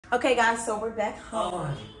Okay, guys, so we're back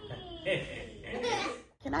home.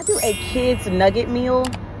 Can I do a kids nugget meal?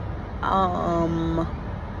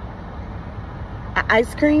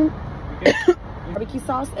 Ice cream, barbecue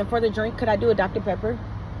sauce, and for the drink, could I do a Dr. Pepper?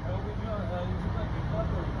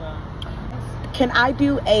 Can I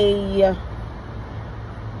do a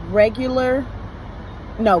regular?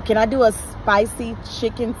 No, can I do a spicy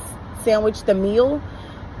chicken sandwich, the meal?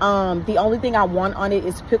 The only thing I want on it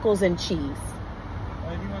is pickles and cheese.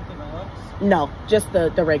 Do you want the deluxe? No, just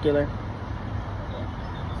the regular. Okay.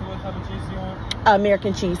 So what type of cheese do you want?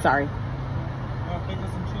 American cheese, sorry. You want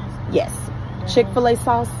pickles and cheese? Yes. Chick-fil-A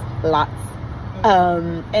sauce, lots.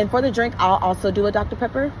 And for the drink, I'll also do a Dr.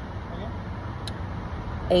 Pepper.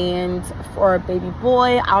 Okay. And for a baby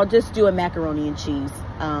boy, I'll just do a macaroni and cheese.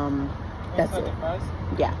 That's it. The fries?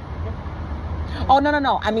 Yeah. Oh,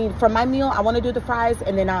 no. I mean, for my meal, I want to do the fries,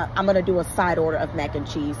 and then I'm going to do a side order of mac and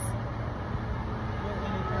cheese.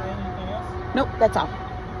 Anything else? Nope, that's all.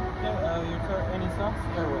 Yeah, any sauce?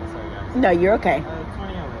 Oh, wait, sorry, guys. No, you're okay.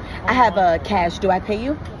 20 I have cash. Do I pay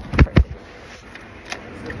you?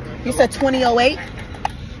 You said 2008?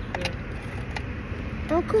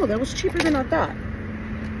 Oh, cool. That was cheaper than I thought.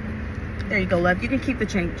 There you go, love. You can keep the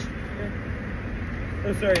change.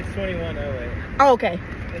 Oh, sorry, it's 2108. Oh, okay.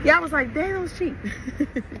 Yeah, I was like, dang, that was cheap. Do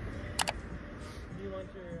you want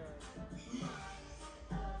your...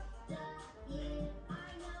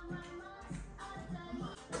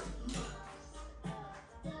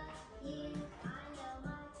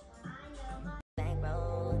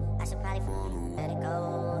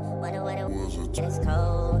 It's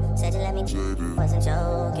cold. Said you let me wasn't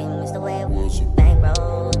joking. It's the way it was.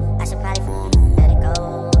 Bankroll. I should probably let it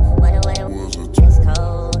go. Wonder what it was. It's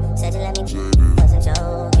cold. Said you let me wasn't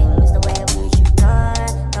joking. It's the way it was. You're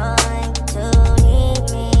going to need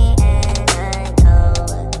me, and I know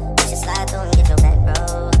you should slide through and get your back, bro.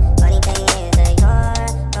 Funny thing is that you're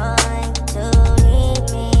going to need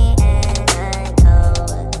me, and I know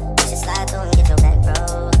you should slide through and get your back, bro.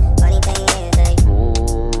 Funny thing is that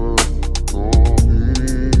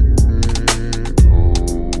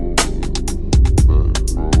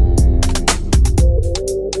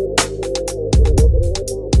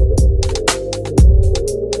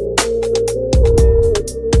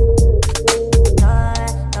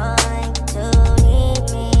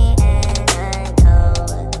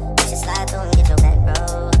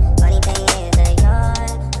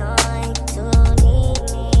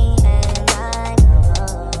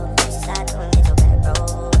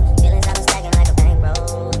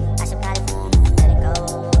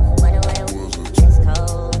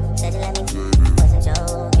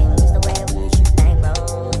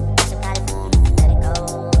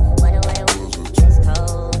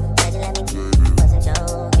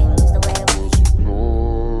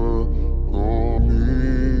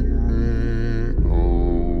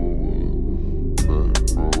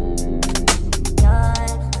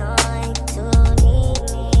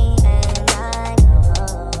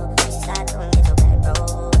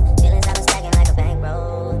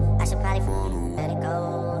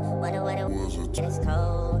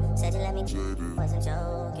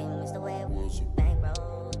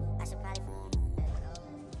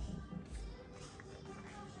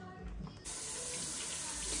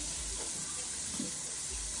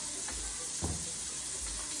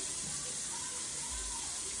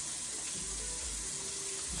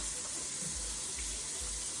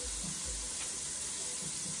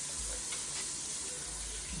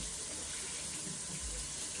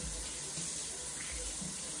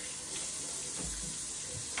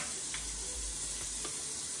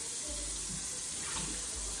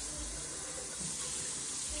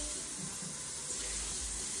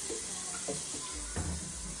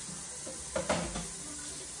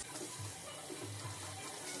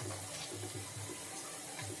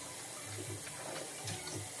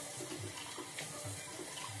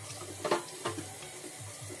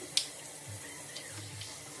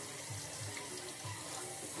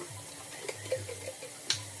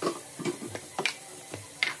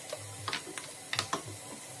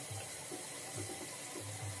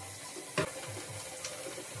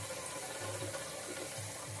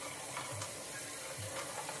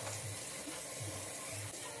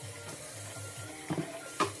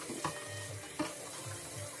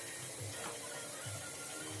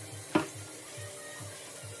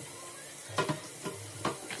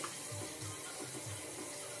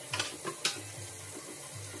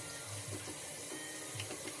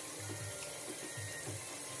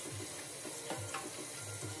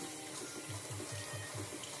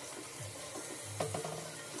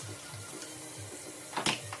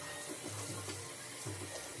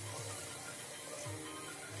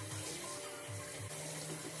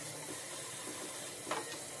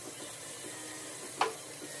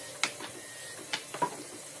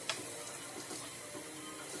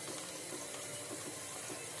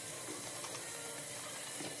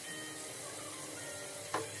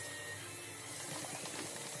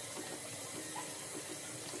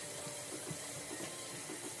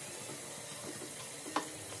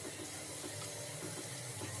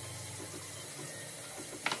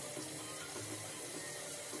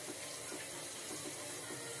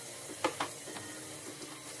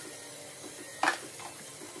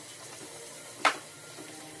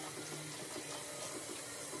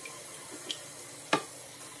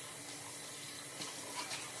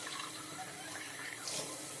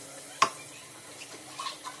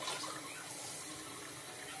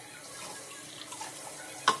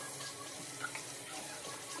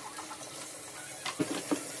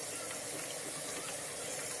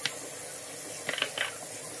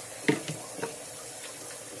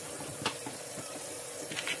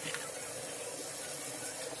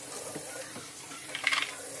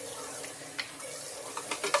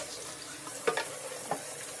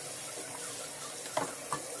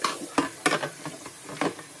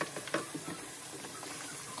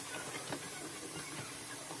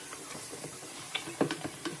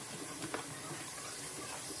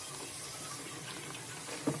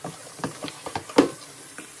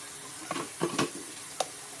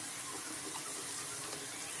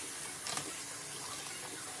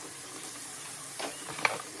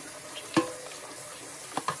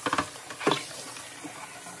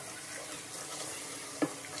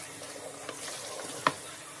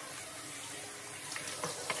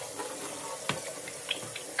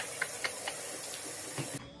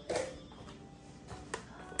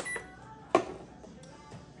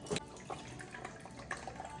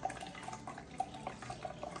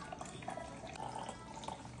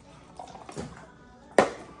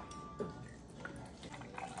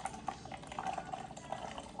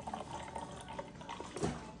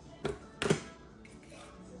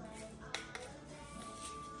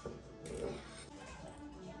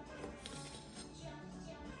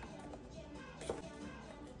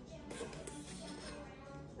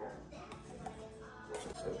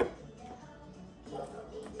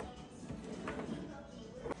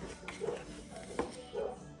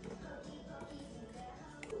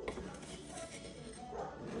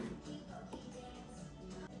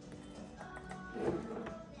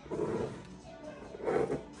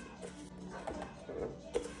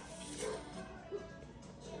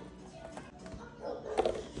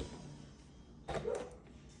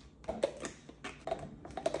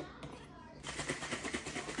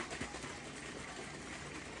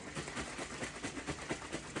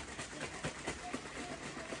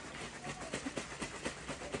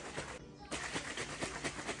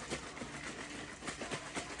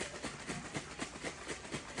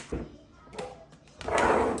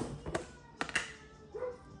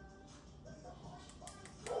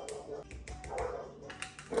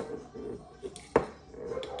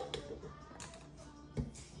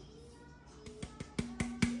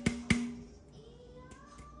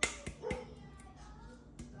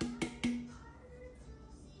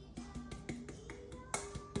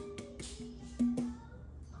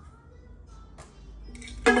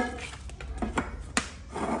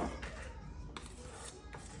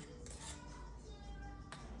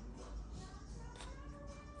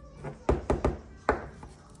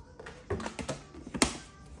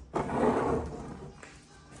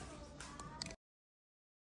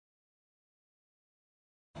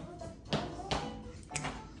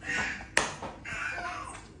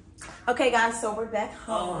Okay, guys, so we're back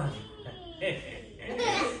home.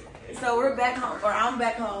 So we're back home, or I'm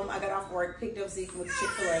back home. I got off work, picked up Zeke with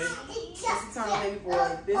Chick-fil-A. Just a baby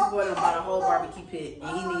boy. This boy done bought a whole barbecue pit,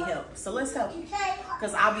 and he need help. So let's help him.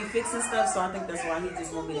 Because I'll be fixing stuff, so I think that's why he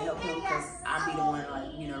just want me to help him, because I'll be the one,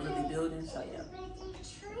 like, you know, really building. So, yeah.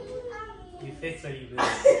 You fix or you build?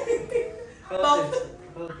 Both.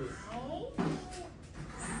 Both.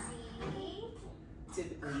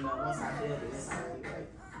 Typically, you know, once I build it, it's already right.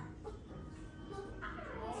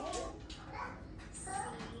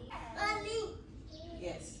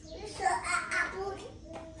 Yes.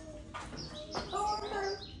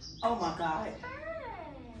 Oh my God.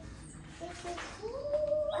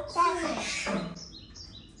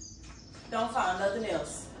 Don't find nothing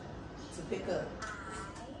else to pick up.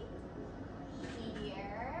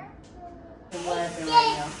 I'm laughing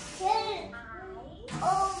right now.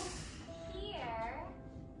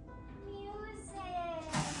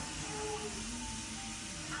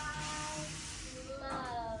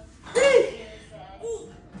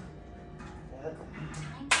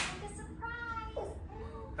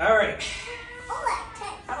 All right.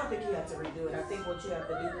 I don't think you have to redo it. I think what you have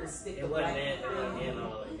to do is stick the black thing.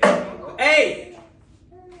 Hey!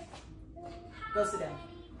 Go sit down.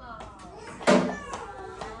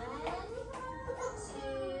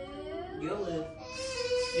 You'll live.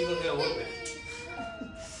 You gonna get a whooping.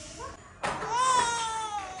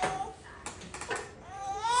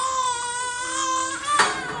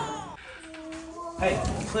 Hey,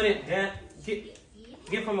 put it down.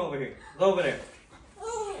 Get from over here. Go over there.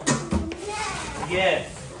 Yes.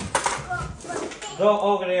 Go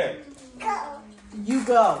over there. You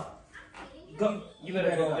go. Go. You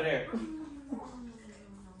better go over there.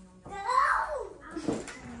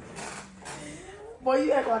 Boy,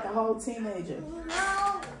 you act like a whole teenager.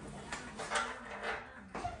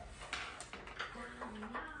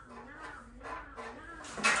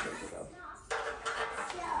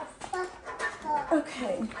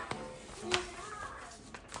 Okay.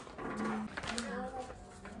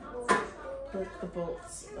 Put the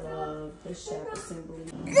bolts of the shaft assembly.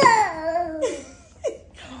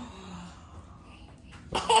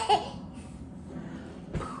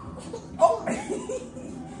 Oh!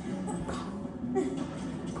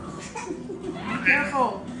 Be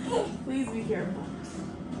careful. Please be careful.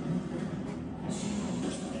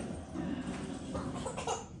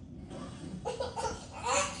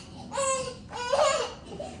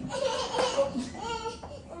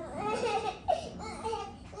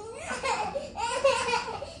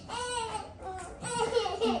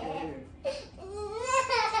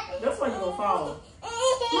 That's why you're gonna fall.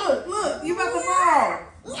 Look, you about to fall.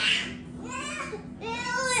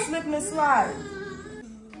 Slip and slide.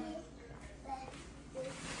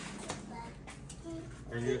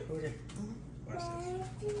 Are you recording? Watch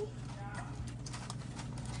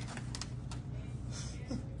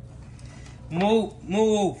this.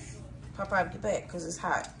 Move. Papa, get back, because it's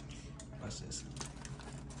hot. Watch this.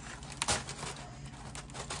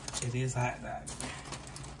 It is hot, dog.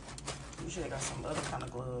 You should have got some other kind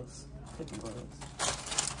of gloves. Cooking gloves.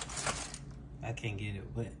 I can't get it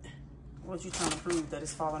wet. What you trying to prove? That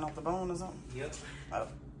it's falling off the bone or something? Yep. Oh.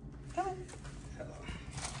 Come on. Hello.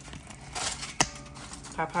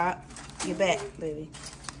 Pop, get back, baby.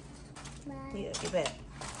 Yeah, get back.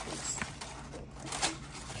 Please.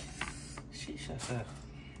 She shuts up.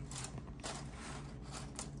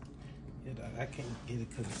 Yeah, dog, I can't get it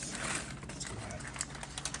because it's too hot.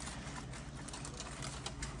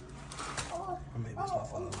 Or maybe it's not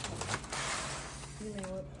following. You know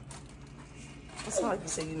what? It's not like you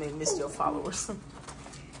say you may miss your followers.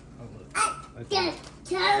 Oh, look. Okay.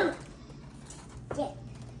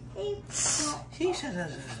 She shut up.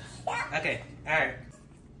 Okay, alright.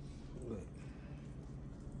 Look.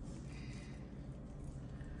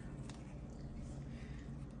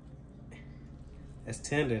 That's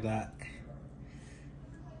tender, Doc.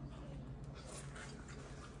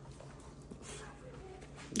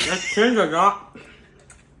 That's tender, Doc.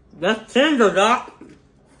 That's tender, Doc.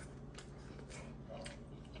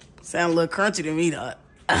 Sound a little crunchy to me, Doc.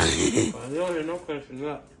 You don't hear no crunchy,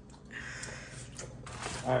 Doc.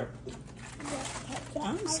 Alright.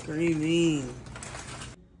 I'm screaming.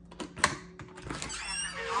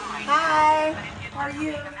 Hi, how are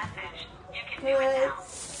you? Good.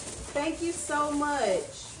 Thank you so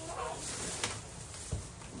much.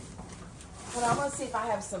 Well, I want to see if I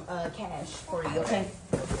have some cash for you, okay?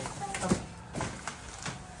 Okay.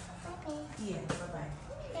 Yeah,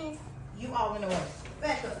 bye-bye. You all went away.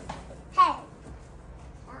 Back up. Hey.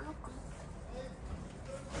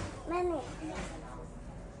 Mommy.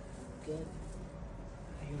 Good.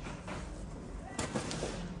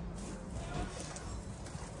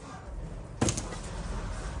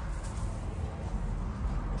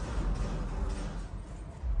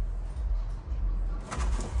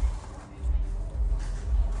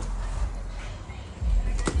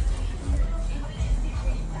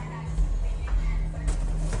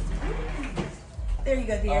 There you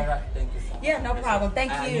go, dear. All right, thank you so much. Yeah, no problem.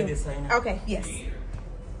 Thank I you. need this sign. Okay, yes.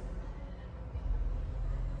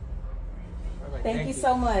 All right, Thank you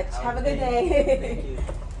so much. Have a good day. Thank you.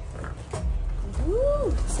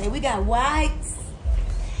 Woo. Say we got whites.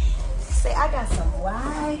 Say I got some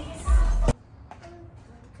whites.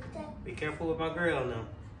 Be careful with my grill now.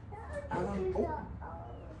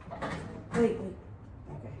 Wait. Okay.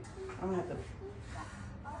 I'm gonna have to.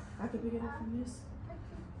 I can pick it up from this.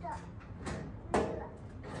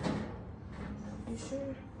 You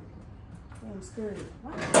sure? Yeah, I'm scared.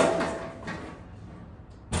 What?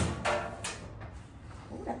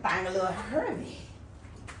 Oh, that thing a little heavy.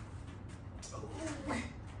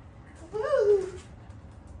 Woo.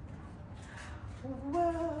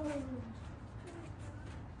 Whoa.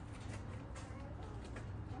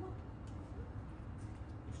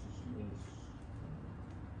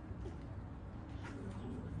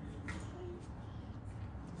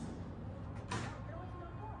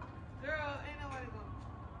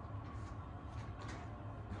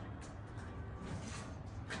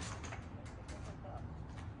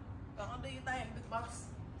 Don't do your thing, big boss.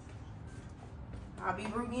 I'll be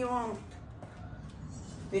rooting you on.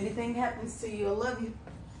 If anything happens to you, I love you.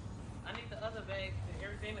 I need the other bag and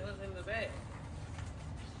everything that was in the bag.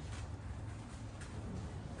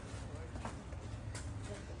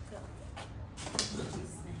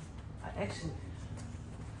 I actually.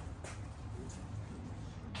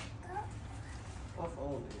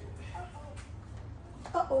 Uh-oh.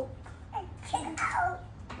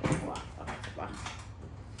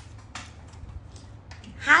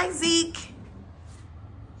 Hi, Zeke.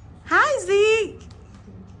 Hi, Zeke.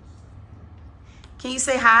 Can you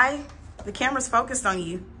say hi? The camera's focused on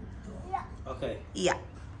you. Okay. Yeah.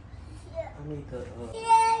 I need the.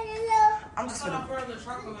 I'm just gonna the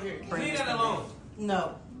truck over here. bring Leave this that thing alone. in.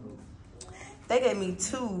 No. They gave me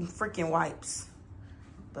 2 freaking wipes,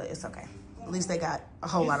 but it's okay. At least they got a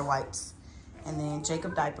whole lot of wipes. And then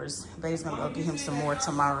Jacob diapers. Baby's gonna go get him some more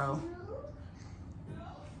tomorrow.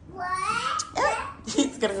 Yeah,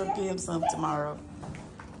 he's gonna go get him some tomorrow.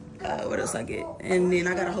 What else I get? And then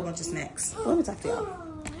I got a whole bunch of snacks. Let me talk to y'all.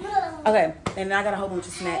 Okay, and then I got a whole bunch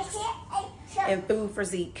of snacks and food for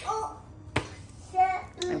Zeke.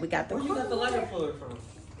 And we got the. Where you got the lighter fluid from?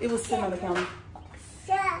 It was sitting on the counter.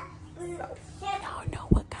 So, y'all know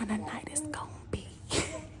what kind of night it's gonna be.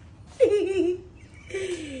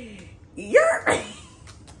 You're. Oh,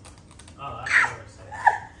 I know what it's saying.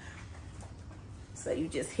 So you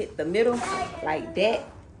just hit the middle like that,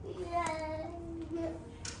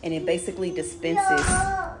 and it basically dispenses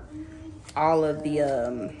all of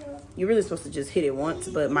the. You're really supposed to just hit it once,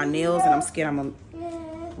 but my nails, and I'm scared I'm gonna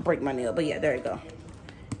break my nail. But yeah, there you go.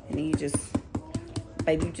 And then you just,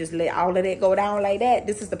 baby, you just let all of that go down like that.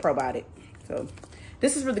 This is the probiotic. So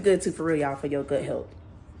this is really good too, for real, y'all, for your gut health.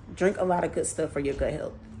 Drink a lot of good stuff for your gut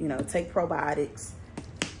health. You know, take probiotics.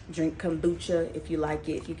 Drink kombucha if you like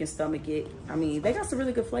it, if you can stomach it. I mean, they got some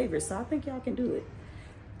really good flavors, so I think y'all can do it.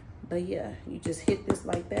 But yeah, you just hit this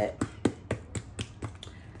like that.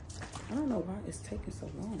 I don't know why it's taking so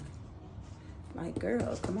long. Like,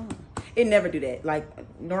 girl, come on. It never do that. Like,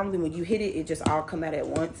 normally when you hit it, it just all come out at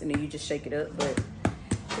once, and then you just shake it up. But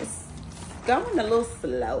it's going a little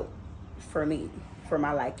slow for me, for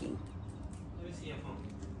my liking. Let me see your phone.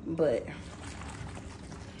 But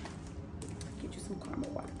get you some caramel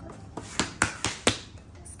water, girl.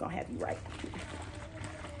 It's gonna have you right.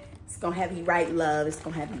 It's gonna have you right, love. It's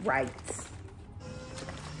gonna have you right.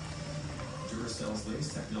 Duracell's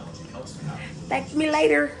latest technology helps me out. Thank me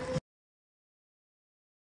later.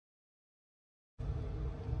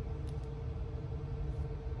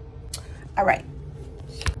 All right.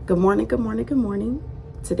 Good morning, good morning, good morning.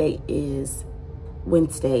 Today is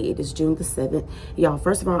Wednesday. It is June the 7th. Y'all,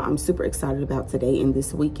 first of all, I'm super excited about today and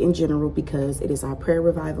this week in general because it is our prayer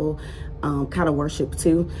revival, kind of worship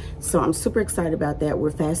too. So I'm super excited about that.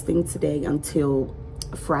 We're fasting today until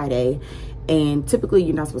Friday. And typically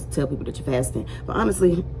you're not supposed to tell people that you're fasting. But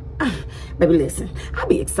honestly, baby, listen, I'll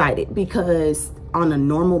be excited because on a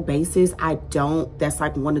normal basis, that's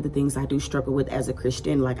like one of the things I do struggle with as a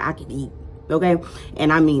Christian. Like, I can eat, okay?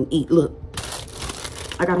 And I mean eat. Look,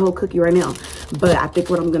 I got a whole cookie right now. But I think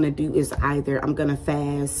what I'm going to do is either I'm going to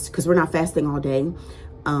fast, because we're not fasting all day.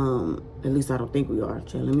 At least I don't think we are.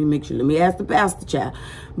 Child, let me make sure. Let me ask the pastor, child.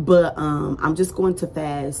 But I'm just going to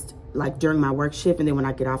fast like during my work shift, and then when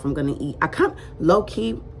I get off, I'm going to eat. I kind of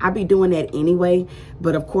low-key, I be doing that anyway.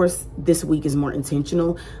 But of course, this week is more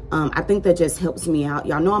intentional. I think that just helps me out.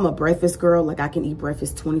 Y'all know I'm a breakfast girl. Like, I can eat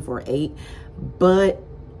breakfast 24/8. But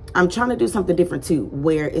I'm trying to do something different too,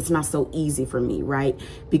 where it's not so easy for me, right?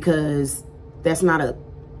 Because that's not a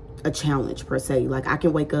a challenge per se. Like I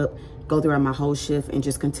can wake up, go throughout my whole shift and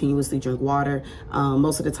just continuously drink water.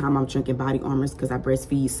 Most of the time I'm drinking body armors because I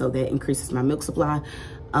breastfeed, so that increases my milk supply.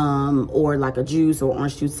 Or like a juice or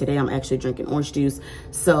orange juice. Today I'm actually drinking orange juice.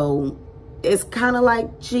 So it's kind of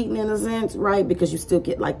like cheating in a sense, right? Because you still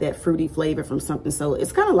get like that fruity flavor from something. So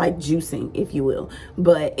it's kind of like juicing, if you will.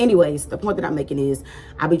 But anyways, the point that I'm making is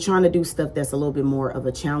I be trying to do stuff that's a little bit more of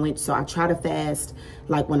a challenge. So I try to fast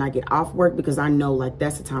like when I get off work, because I know like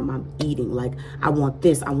that's the time I'm eating. Like I want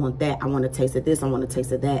this, I want that, I want to taste of this, I want to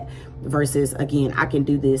taste of that. Versus again, I can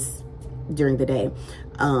do this during the day.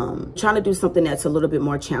 Trying to do something that's a little bit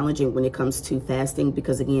more challenging when it comes to fasting,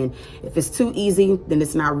 because again, if it's too easy, then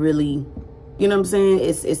it's not really, you know what I'm saying?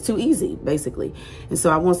 It's too easy, basically. And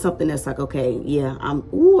so I want something that's like, okay, yeah, I'm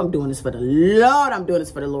doing this for the Lord. I'm doing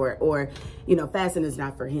this for the Lord. Or, you know, fasting is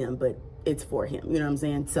not for him, but it's for him. You know what I'm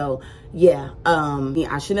saying? So yeah,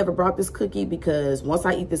 I should never brought this cookie, because once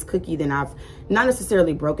I eat this cookie, then I've not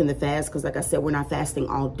necessarily broken the fast. Because like I said, we're not fasting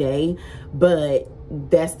all day, but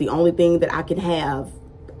that's the only thing that I can have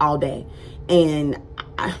all day. And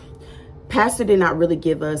Pastor did not really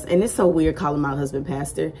give us, and it's so weird calling my husband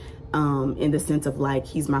Pastor, in the sense of like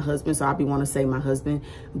he's my husband, so I be want to say my husband,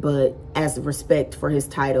 but as respect for his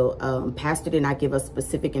title, Pastor did not give us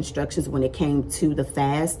specific instructions when it came to the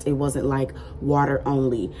fast. It wasn't like water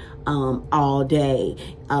only, all day,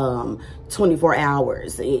 24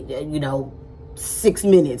 hours, you know, 6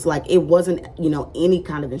 minutes. Like it wasn't, you know, any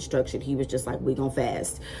kind of instruction. He was just like, we gonna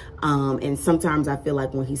fast. And sometimes I feel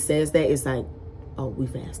like when he says that, it's like, oh, we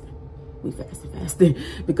fasting. We fasting.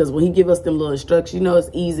 Because when he give us them little instructions, you know, it's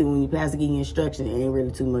easy when you pass give you instruction. It ain't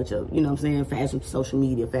really too much of, you know what I'm saying? Fasting from social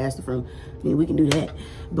media, fasting from, I mean, we can do that.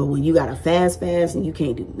 But when you got a fast and you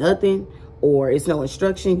can't do nothing, or it's no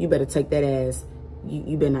instruction, you better take that as,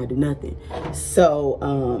 you better not do nothing.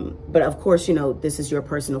 So, but of course, you know, this is your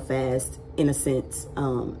personal fast in a sense,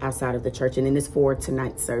 outside of the church. And then it's for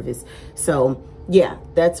tonight's service. So yeah,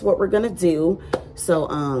 that's what we're gonna do. So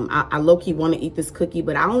I low-key want to eat this cookie,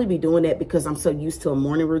 but I only be doing that because I'm so used to a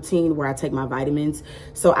morning routine where I take my vitamins.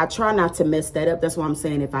 So I try not to mess that up. That's why I'm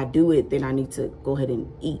saying if I do it, then I need to go ahead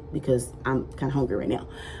and eat, because I'm kind of hungry right now.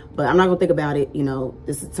 But I'm not gonna think about it. You know,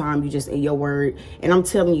 this is the time you just in your word. And I'm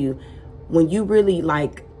telling you, when you really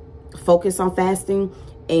like focus on fasting,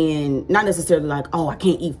 and not necessarily like, oh, I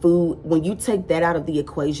can't eat food. When you take that out of the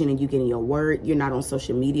equation and you get in your word, you're not on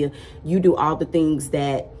social media, you do all the things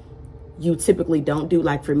that you typically don't do.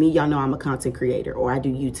 Like for me, y'all know I'm a content creator, or I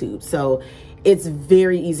do YouTube. So it's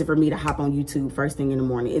very easy for me to hop on YouTube first thing in the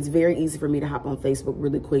morning. It's very easy for me to hop on Facebook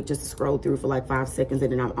really quick, just to scroll through for like 5 seconds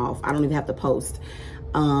and then I'm off. I don't even have to post.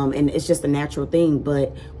 And it's just a natural thing.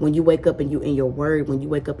 But when you wake up and you in your word, when you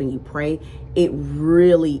wake up and you pray, it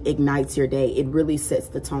really ignites your day. It really sets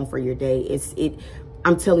the tone for your day.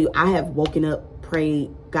 I'm telling you, I have woken up,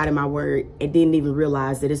 prayed, got in my word, and didn't even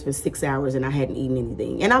realize that it's been 6 hours and I hadn't eaten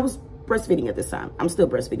anything. And I was breastfeeding at this time. I'm still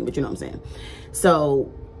breastfeeding, but you know what I'm saying?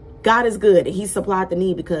 So God is good. He supplied the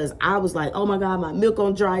need, because I was like, oh my God, my milk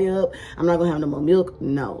gonna dry up. I'm not gonna have no more milk.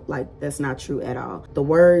 No, like that's not true at all. The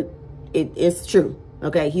word, it's true.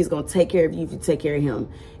 Okay, he's gonna take care of you if you take care of him.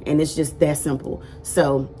 And it's just that simple.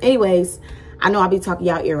 So anyways, I know I'll be talking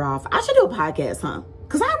y'all ear off. I should do a podcast, huh?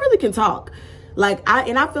 Because I really can talk. Like I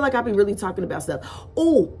feel like I'll be really talking about stuff.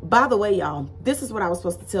 Oh, by the way, y'all, this is what I was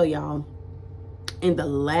supposed to tell y'all in the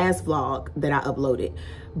last vlog that I uploaded.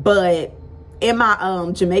 But in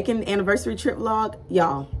my Jamaican anniversary trip vlog,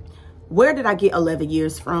 y'all, where did I get 11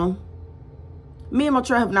 years from? Me and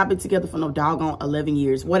Montreal have not been together for no doggone 11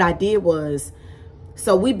 years. What I did was,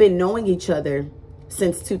 so we've been knowing each other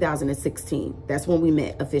since 2016. That's when we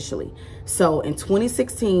met officially. So in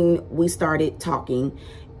 2016, we started talking,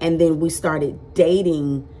 and then we started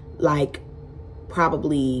dating like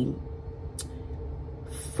probably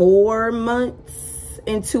 4 months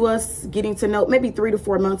into us getting to know, maybe 3 to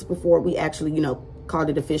 4 months before we actually, you know, called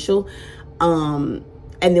it official.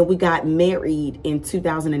 And then we got married in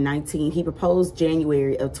 2019. He proposed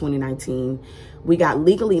January of 2019. We got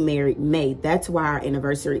legally married May. That's why our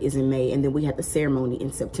anniversary is in May. And then we had the ceremony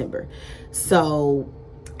in September. So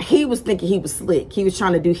he was thinking he was slick. He was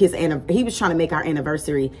trying to do he was trying to make our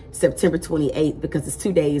anniversary September 28th because it's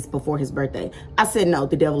 2 days before his birthday. I said, no,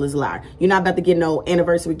 the devil is a liar. You're not about to get no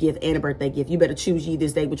anniversary gift and a birthday gift. You better choose ye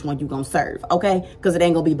this day which one you gonna serve, okay? Because it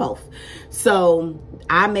ain't gonna be both. So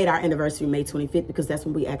I made our anniversary May 25th because that's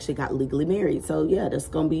when we actually got legally married. So yeah, that's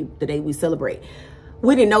gonna be the day we celebrate.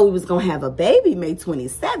 we didn't know we was gonna have a baby May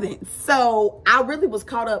 27th. So I really was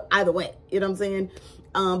caught up either way, you know what I'm saying?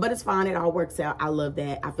 But it's fine, it all works out. I love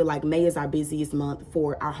that. I feel like May is our busiest month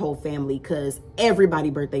for our whole family because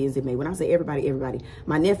everybody's birthday is in May. When I say everybody, everybody.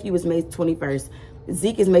 My nephew is May 21st.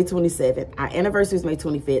 Zeke is May 27th. Our anniversary is May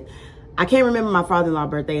 25th. I can't remember my father-in-law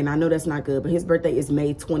birthday, and I know that's not good, but his birthday is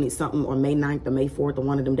May 20-something or May 9th or May 4th or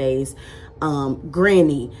one of them days.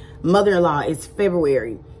 Granny, mother-in-law is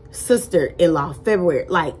February. Sister-in-law, February.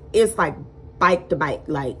 Like, it's like bike to bike.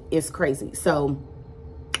 Like, it's crazy. So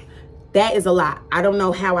that is a lot. I don't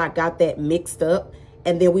know how I got that mixed up.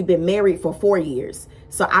 And then we've been married for 4 years.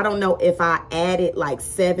 So I don't know if I added like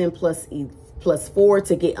 7 plus 4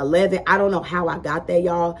 to get 11. I don't know how I got that,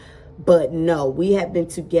 y'all. But no, we have been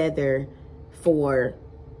together for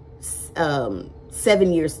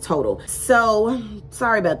 7 years total. So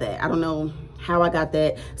sorry about that. I don't know how I got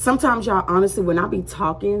that. Sometimes, y'all, honestly, when I be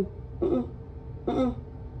talking,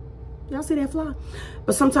 y'all see that fly?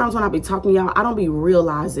 But sometimes when I be talking, y'all, I don't be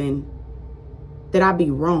realizing that I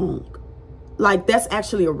be wrong. Like, that's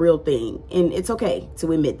actually a real thing. And it's okay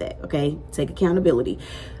to admit that, okay? Take accountability.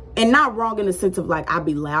 And not wrong in the sense of, like, I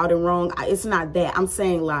be loud and wrong. It's not that. I'm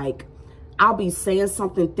saying, like, I'll be saying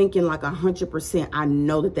something thinking like 100% I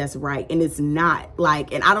know that that's right. And it's not.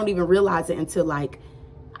 Like, and I don't even realize it until, like,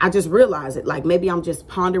 I just realize it. Like, maybe I'm just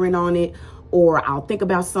pondering on it, or I'll think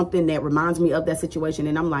about something that reminds me of that situation.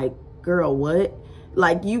 And I'm like, girl, what?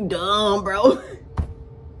 Like, you dumb, bro.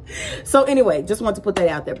 So anyway, just want to put that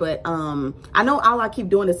out there. But I know all I keep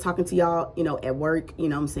doing is talking to y'all, you know, at work, you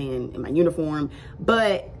know what I'm saying, in my uniform.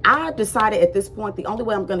 But I decided at this point, the only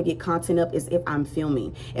way I'm going to get content up is if I'm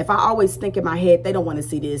filming. If I always think in my head, they don't want to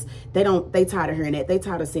see this. They tired of hearing that. They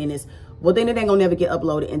tired of seeing this. Well, then it ain't gonna never get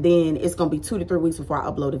uploaded, and then it's gonna be 2 to 3 weeks before I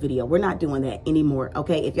upload a video. We're not doing that anymore,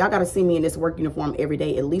 okay? If y'all gotta see me in this work uniform every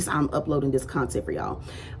day, at least I'm uploading this content for y'all.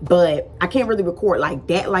 But I can't really record like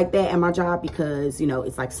that at my job because, you know,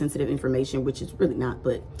 it's like sensitive information, which is really not,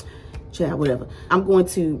 but child, whatever. I'm going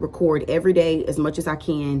to record every day as much as I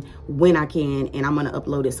can, when I can, and I'm gonna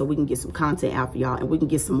upload it so we can get some content out for y'all and we can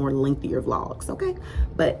get some more lengthier vlogs, okay?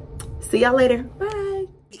 But see y'all later, bye.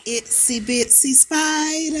 Itsy bitsy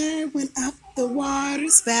spider went up the water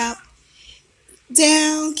spout.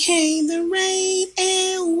 Down came the rain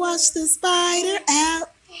and washed the spider out.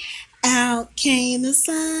 Out came the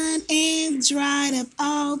sun and dried up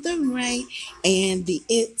all the rain. And the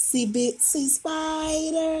itsy bitsy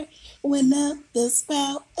spider went up the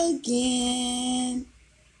spout again.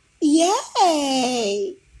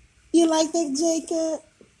 Yay! You like that, Jacob?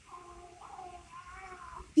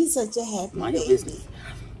 You're such a happy baby.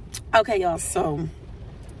 Okay, y'all, so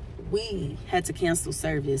we had to cancel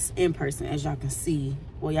service in person, as y'all can see.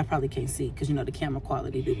 Well, y'all probably can't see because, you know, the camera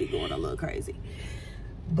quality do be going a little crazy.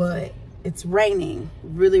 But it's raining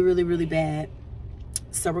really, really, really bad.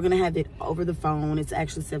 So we're going to have it over the phone. It's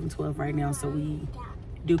actually 7:12 right now, so we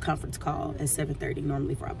do conference call at 7:30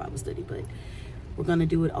 normally for our Bible study. But we're going to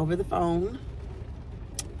do it over the phone.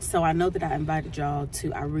 So I know that I invited y'all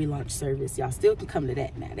to our relaunch service. Y'all still can come to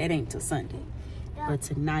that now. That ain't till Sunday. But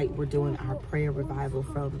tonight we're doing our prayer revival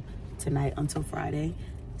from tonight until Friday.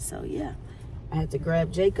 So yeah, I had to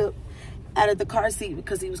grab Jacob out of the car seat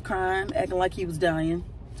because he was crying, acting like he was dying.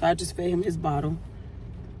 So I just fed him his bottle.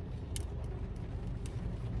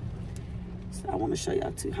 So I want to show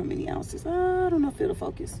y'all too how many ounces. I don't know if it'll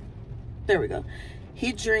focus. There we go.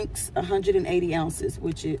 He drinks 180 ounces,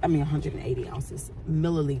 which is, 180 ounces,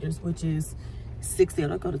 milliliters, which is 60.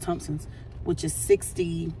 I'll go to Thompson's, which is 6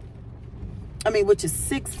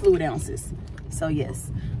 fluid ounces. So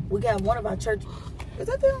yes, we got one of our church. Is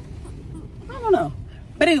that them? I don't know.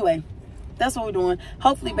 But anyway, that's what we're doing.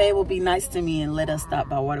 Hopefully, babe will be nice to me and let us stop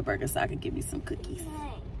by Whataburger so I can give me some cookies.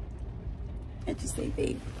 What'd you say,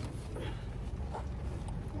 babe?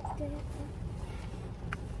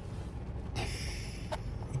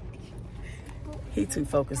 He too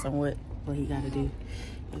focused on what he got to do.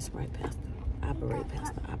 That's right, Pastor. Operate,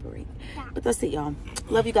 Pastor, operate. But that's it, y'all.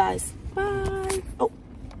 Love you guys. Bye. Oh.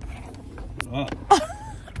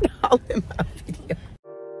 All in my video.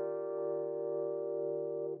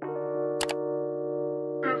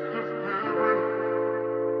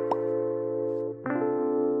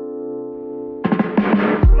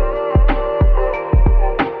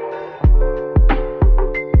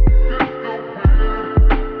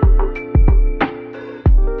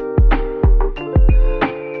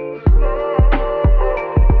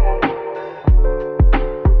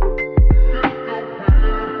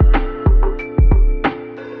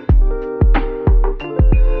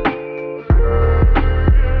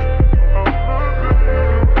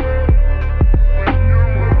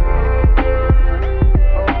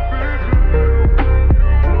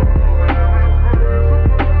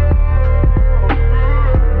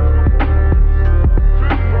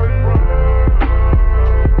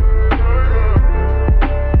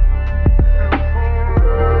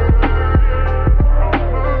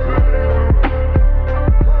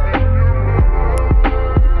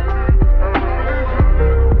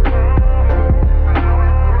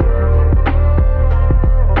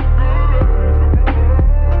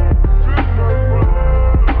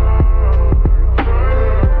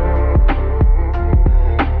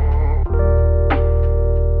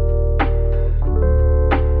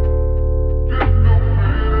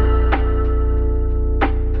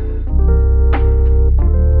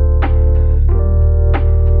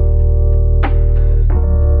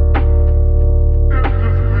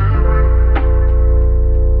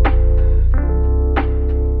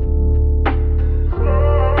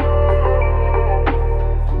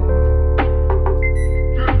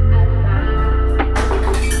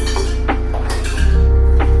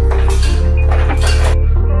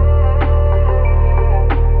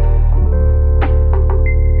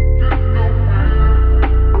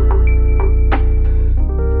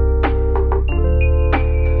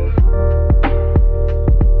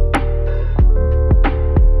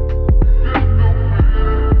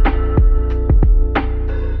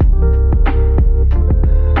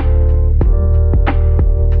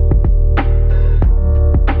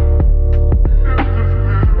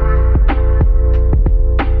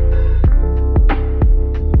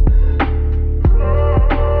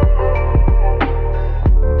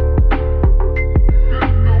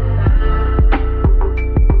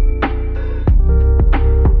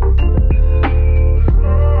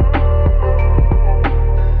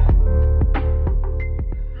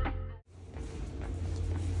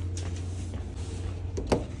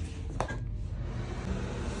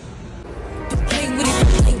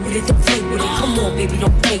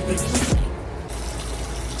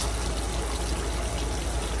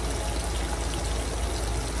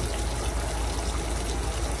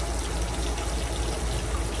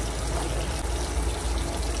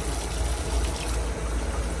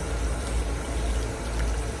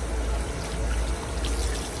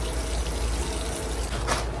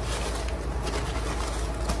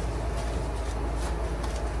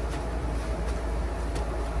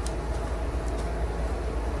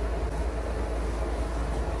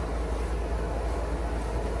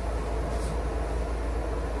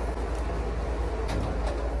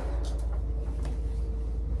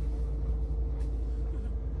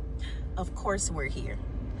 of course we're here.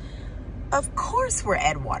 Of course we're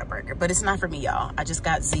at Whataburger, but it's not for me, y'all. I just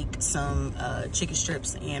got Zeke some chicken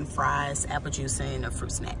strips and fries, apple juice, and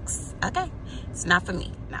fruit snacks. Okay, it's not for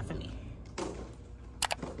me, not for me.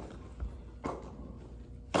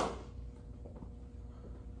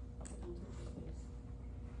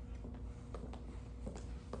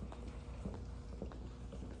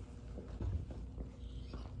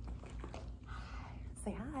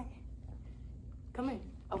 Say hi. Come here,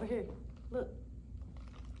 over here, look.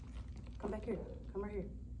 Come back here. Come right here.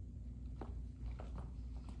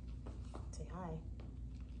 Say hi.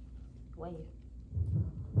 Wave.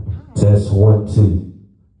 Hi. Test 1 2.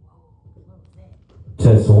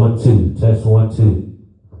 Test 1 2. Test 1 2.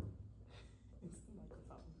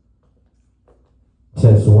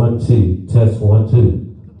 Test 1 2. Test 1 2.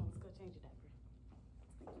 Come on, let's go change it.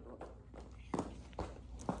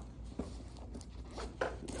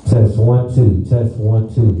 Test 1 2. Test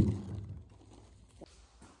 1 2.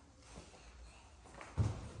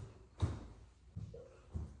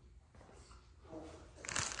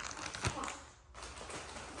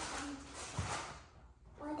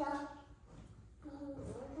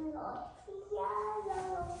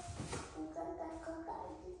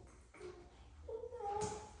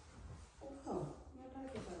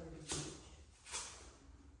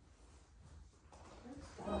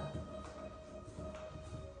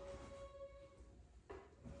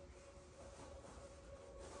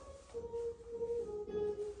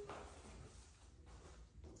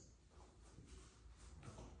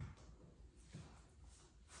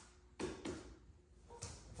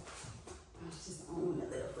 Just own a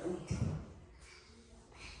little bunny.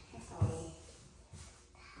 That's all.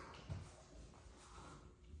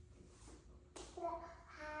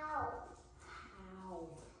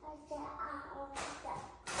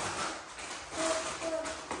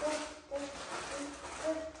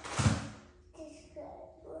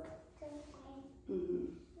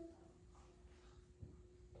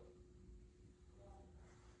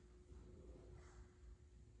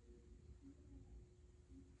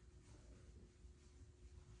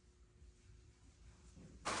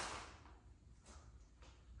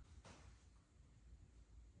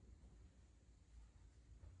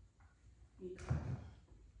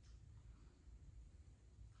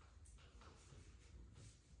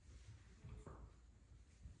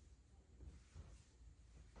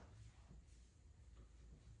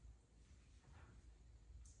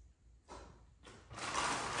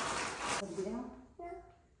 Get down? Yeah.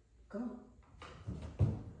 Come on.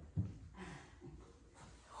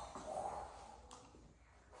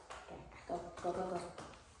 Okay, go, go, go, go.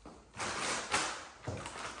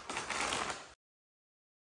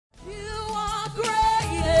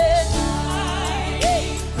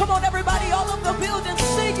 Come on, everybody, all over the building,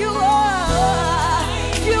 sing you are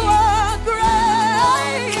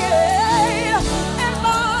great and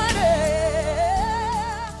mighty.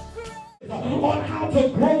 On how to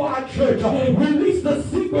grow our church, release the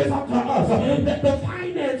secrets unto us, that the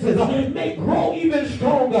finances may grow even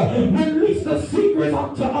stronger. Release the secrets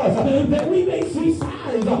unto us, that we may see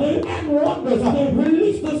signs and wonders.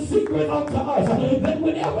 Release the secrets unto us, that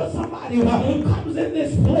whenever somebody comes in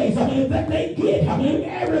this place, that they get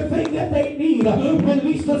everything that they need.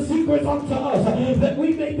 Release the secrets unto us, that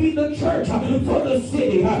we may be the church for the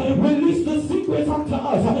city. Release the secrets unto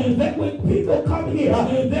us, that when people come here,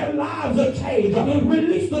 their lives are changed.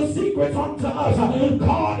 Release the secrets unto us,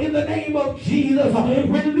 God, in the name of Jesus.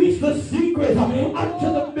 Release the secrets unto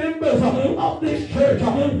the members of this church,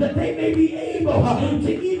 that they may be able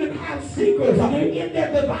to even have secrets in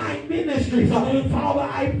their divine ministries. Father,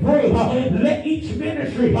 I pray, let each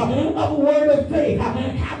ministry of Word of Faith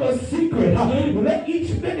have a secret. Let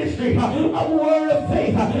each ministry of Word of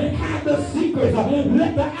Faith have the secrets.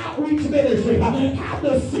 Let the outreach ministry have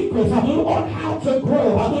the secrets on how to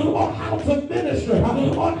grow, on how to minister,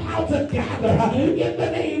 on how to gather in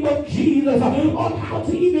the name of Jesus, on how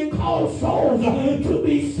to even cause souls to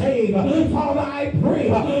be saved. Father, I pray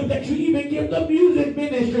that you even give the music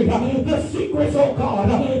ministry the secrets, oh God,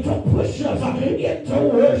 to push us into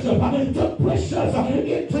worship, to push us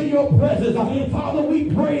into your presence. Father, we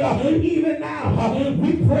pray even now, that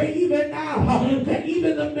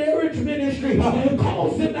even the marriage ministry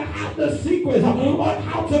calls them to have the secrets on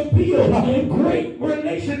how to build great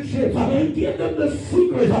relationships. Give them the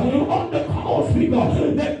secrets on the cause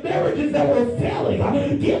people, that marriages that were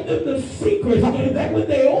failing, give them the secrets that when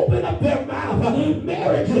they open up their mouth,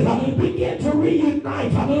 marriages begin to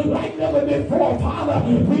reunite like never before. Father,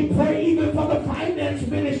 we pray even for the finance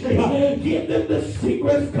ministry. Give them the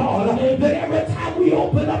secrets, God, that every time we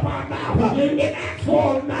open up our mouth and ask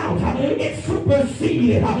for amount, it supersedes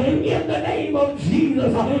interceded in the name of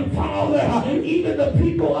Jesus. Father, even the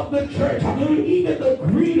people of the church, even the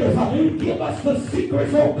greeters, give us the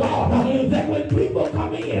secrets, oh God, that when people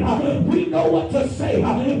come in, we know what to say.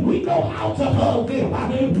 We know how to hug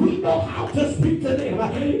them. We know how to speak to them.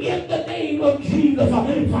 In the name of Jesus,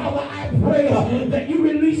 Father, I pray that you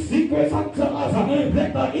release secrets unto us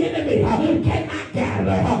that the enemy cannot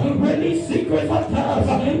gather. Release secrets unto us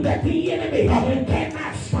that the enemy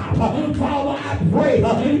cannot stop. Father, I pray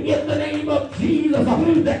in the name of Jesus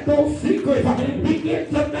that those secrets begin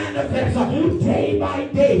to manifest day by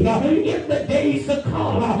day in the days to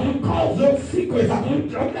come. Cause those secrets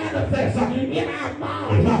to manifest in our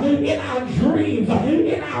minds, in our dreams,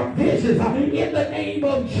 in our visions, in the name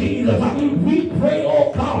of Jesus. We pray,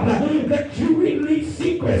 oh God, that you release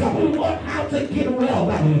secrets on how to get well.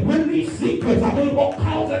 Release secrets on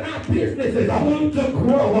causing our businesses to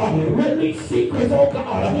grow. Release secrets, oh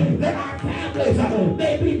God, that our families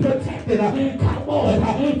may be protected. Come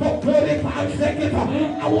on, for 45 seconds,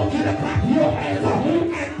 I want you to clap your hands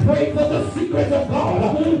and pray for the secrets of God.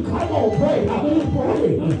 Come on, pray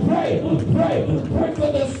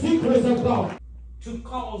for the secrets of God. To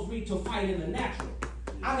cause me to fight in the natural.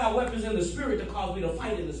 I got weapons in the spirit to cause me to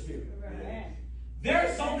fight in the spirit. There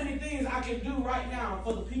are so many things I can do right now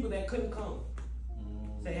for the people that couldn't come.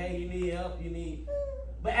 Say, hey, you need help, you need...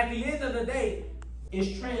 But at the end of the day,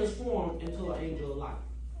 it's transformed into an angel of light.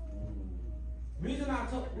 Reason I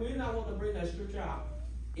want to bring that scripture out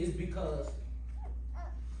is because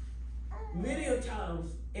many of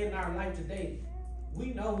times in our life today,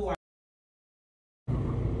 we know who our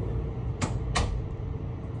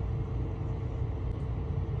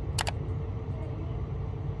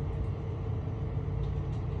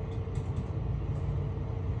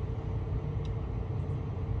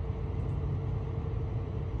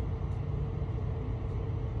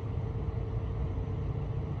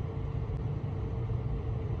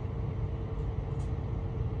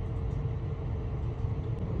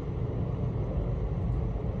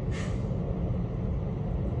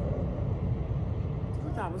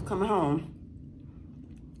I was coming home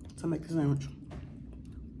to make the sandwich.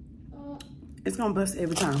 It's gonna bust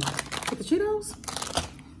every time. With the Cheetos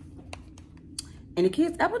and the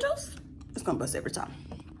kids' apple juice, it's gonna bust every time.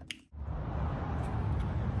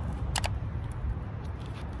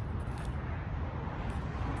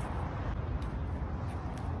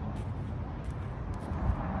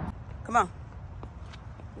 Come on,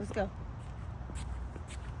 let's go.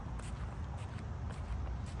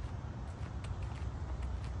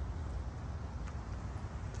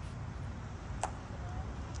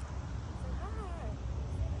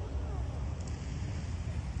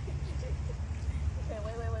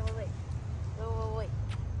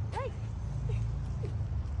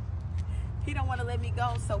 He don't want to let me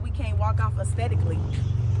go, so we can't walk off aesthetically.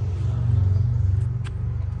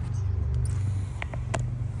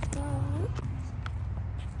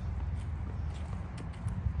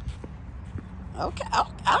 Okay,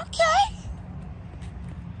 okay.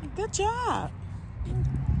 Good job. You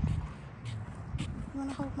want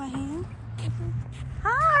to hold my hand? How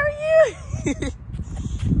are you?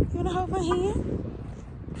 You want to hold my hand?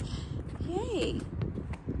 Yay.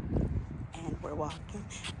 And we're walking,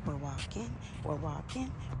 we're walking, we're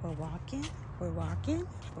walking, we're walking, we're walking,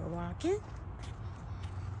 we're walking.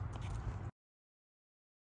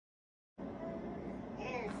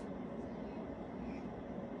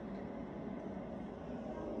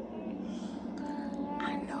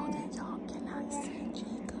 I know that y'all cannot see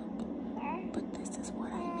Jacob, but this is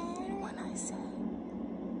what I mean when I say,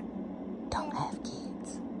 don't have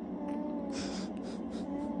kids.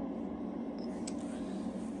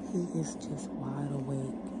 He is just wide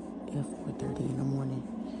awake at 4:30 in the morning.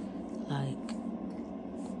 Like,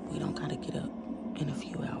 we don't gotta get up in a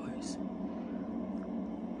few hours.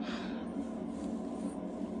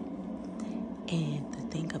 And the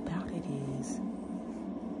thing about it is,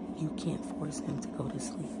 you can't force him to go to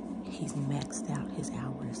sleep. He's maxed out his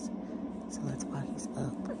hours, so that's why he's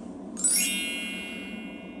up.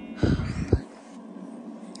 But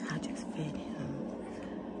I just fed him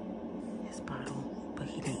his bottle, but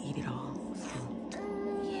he didn't eat it all, so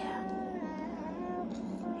yeah.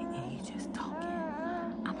 And he's just talking.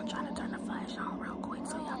 I'm gonna try to turn the flash on real quick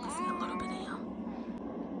so y'all can see a little bit of him.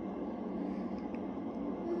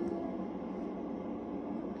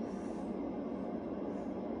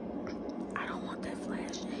 I don't want that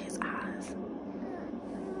flash in his eyes.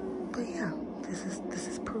 But yeah, this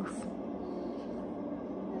is proof.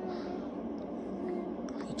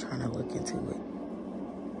 We trying to look into it.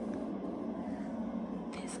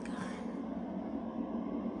 This guy.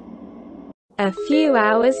 A few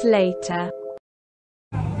hours later.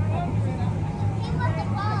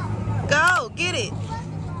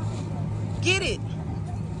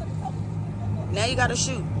 Now you gotta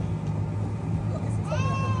shoot.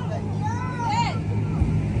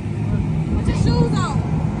 Put your shoes on.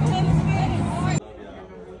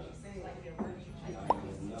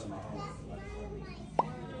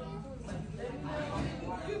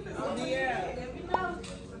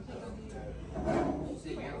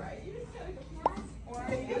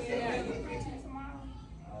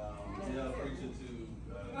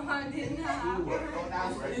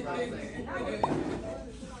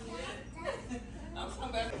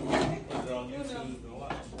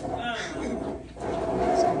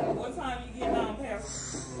 What time you getting on,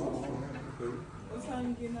 Pastor? What time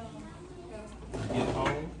you getting on? Get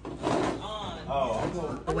home.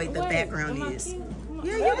 The way the background is.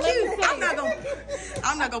 Yeah, you're cute.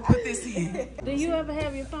 I'm not gonna put this in. Do you ever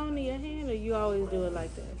have your phone in your hand, or you always do it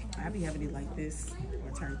like that? I be having it like this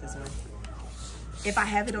or turn it this way. If I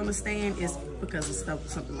have it on the stand, it's because of stuff,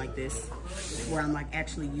 something like this, where I'm like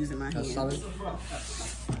actually using my hands.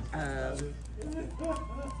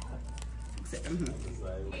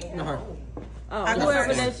 No. Oh, I go whoever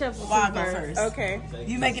first. that shuffle Why I go first. first? Okay.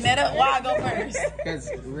 You making that up? Why I go first?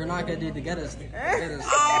 Because we're not gonna do the ghetto.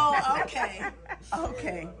 Oh, okay.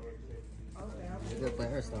 Okay. We'll play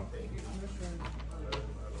her stuff.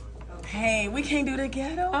 Hey, we can't do the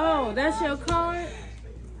ghetto. Oh, that's your card?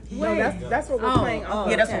 No, that's what we're playing over.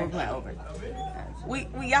 Yeah, that's what we're playing over. We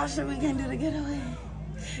y'all sure we can do the getaway?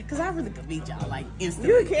 Cause I really could beat y'all like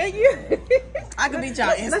instantly. You can, you. I could beat y'all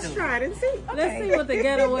instantly. Let's try it and see. Okay. Let's see what the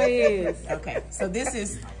getaway is. Okay, so this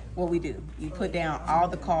is what we do. You put down all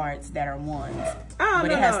the cards that are ones, Oh, but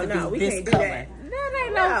no, it has no, to be we this can't do color. that. That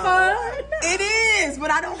ain't no fun. It is,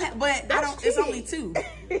 but I don't have. But I don't. It's only two.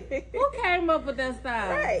 Who came up with that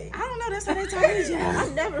style? Right. I don't know. That's what they told you.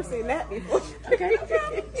 I've never seen that before. Okay, no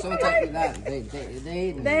problem. Someone told me that.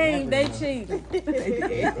 They cheated.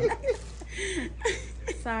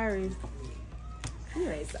 Sorry. You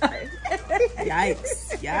ain't sorry.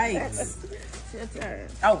 Yikes! Yikes! It's your turn.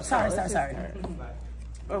 Oh, sorry.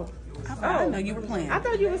 Oh. I know you were playing. I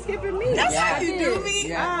thought you were skipping me. That's how you do me.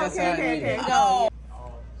 Yeah, that's how okay. I Oh.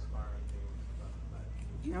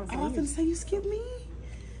 That was I often say you skip me.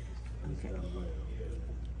 Okay.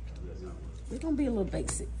 We're gonna be a little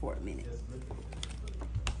basic for a minute.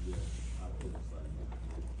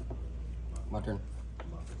 My turn.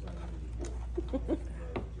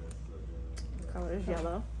 Color is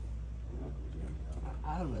yellow.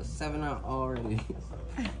 I have a 7 out already.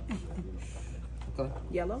 Okay.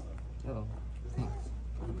 Yellow. Oh.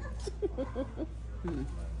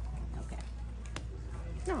 Okay.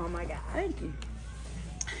 Oh my God. Thank you.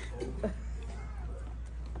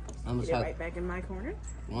 I'm Get it right back in my corner.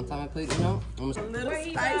 One time I played, you know, A little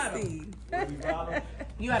spicy.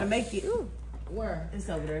 You gotta make it. Ooh. Where? It's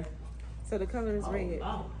over there. So the color is red.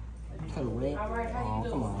 Kind of red. Oh,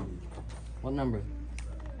 come on. What number?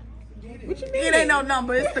 What you mean? It ain't no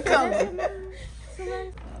number. It's the color.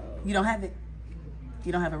 You don't have it.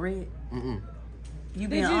 You don't have a red. You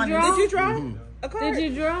being you honest. draw? Did you draw a card? Did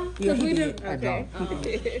you draw? Yeah, he we did. Okay.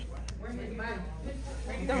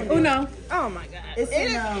 Oh no. Oh my God. It's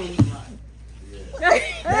in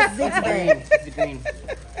That's green. The green.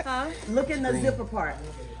 Huh? look in the zipper part.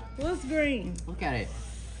 What's green? Look at it.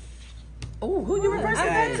 Oh, who you reversed it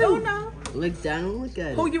I back don't to? know. Look down and look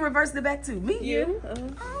at Who it. you reversed it back to? Me? You? Oh,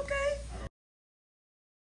 okay.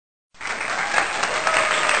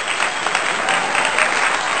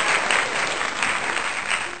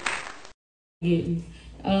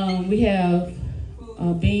 We have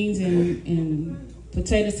beans and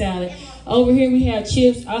potato salad. Over here we have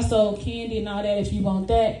chips, also candy and all that if you want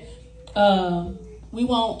that. We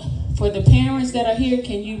want, for the parents that are here,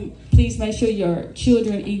 can you please make sure your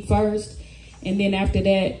children eat first? And then after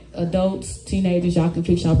that, adults, teenagers, y'all can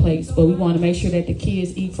fix your plates. But we want to make sure that the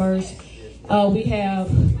kids eat first. We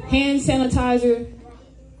have hand sanitizer.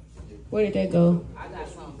 Where did that go?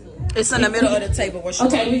 It's in the middle of the table.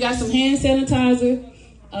 Okay, we got some hand sanitizer.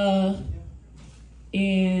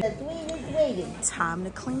 And time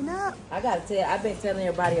to clean up. I gotta tell you, I've been telling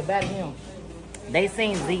everybody about him. They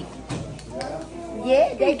seen Zeke.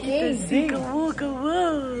 Yeah, they seen Zeke.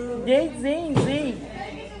 They seen Zeke.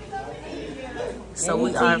 So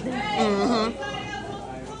we are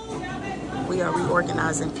we are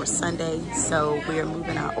reorganizing for Sunday. So we are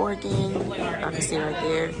moving our organ. I can see right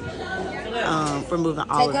there. We're moving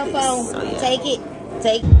all of this. Take her phone. So, yeah. Take it.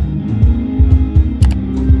 Take.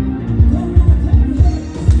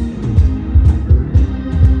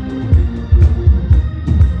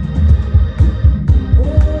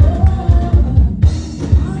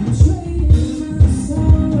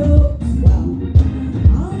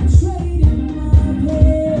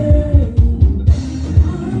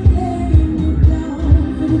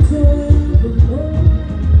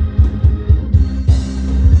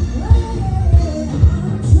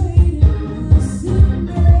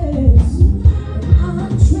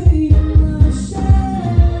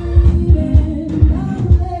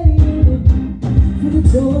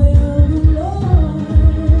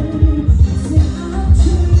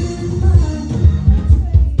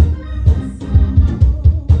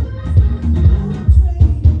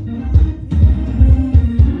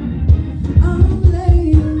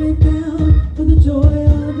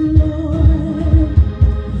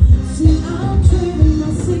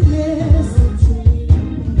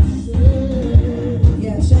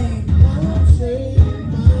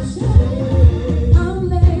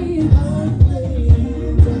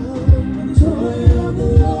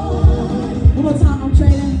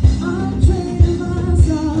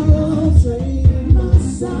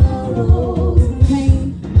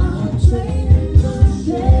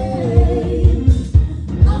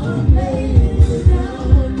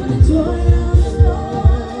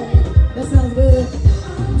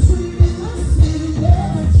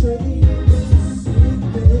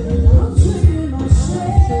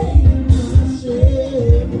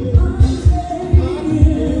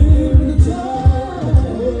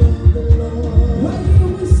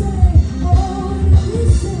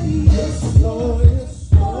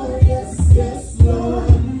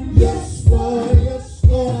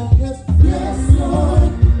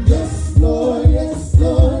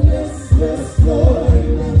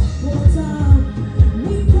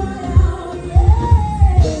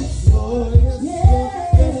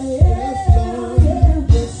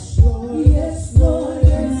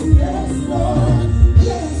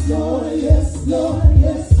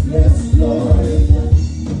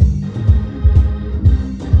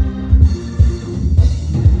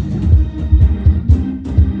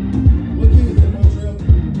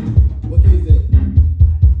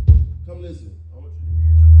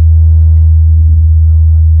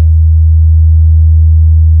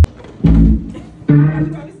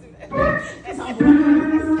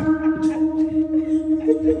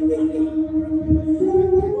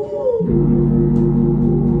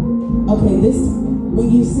 Okay, this,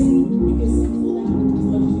 when you sing, you can sing full out as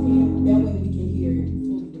much as you can. That way we can hear it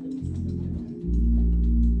fully.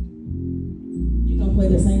 You gonna play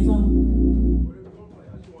the same song?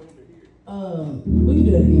 We can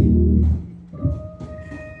do that again.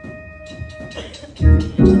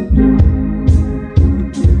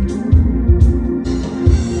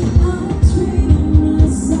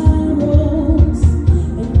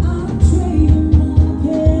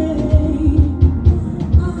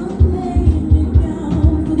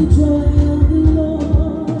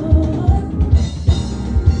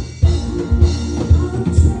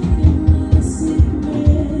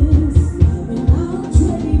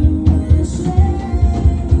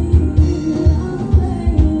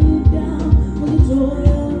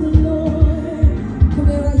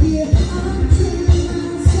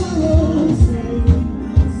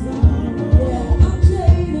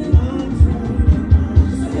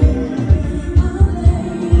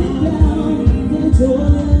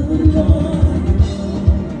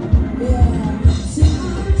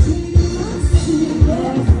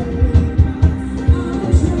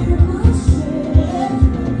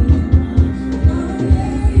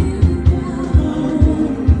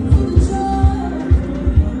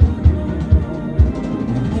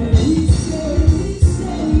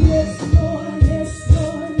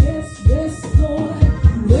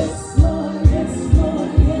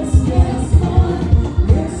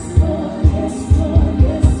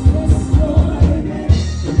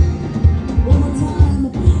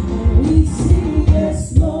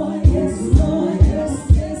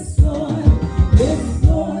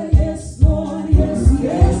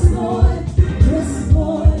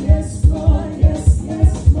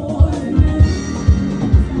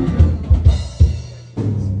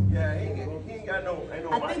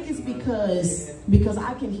 Because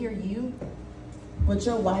I can hear you, but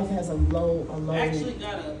your wife has a low. Actually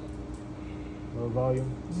got a low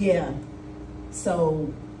volume. Yeah.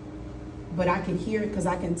 So, but I can hear it because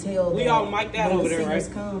I can tell. We all mic'd out over there, right?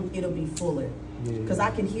 Come, it'll be fuller. Because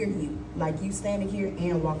I can hear you, like you standing here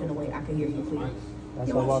and walking away. I can hear you clear.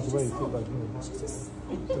 That's why I walked away too, like you.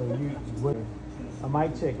 So you, a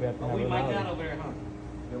mic check. We have to have we it mic'd loud. out over there, huh?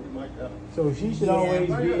 So she should always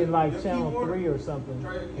be in like channel 3 or something,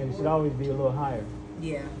 and it should always be a little higher.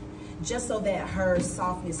 Yeah, just so that her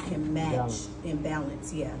softness can match and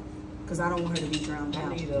balance. Yeah, because I don't want her to be drowned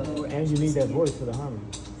out. And you need that voice for the harmony.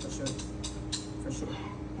 For sure, for sure.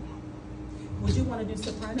 Would you want to do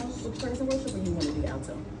soprano with praise and worship, or you want to do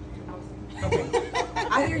alto? Okay,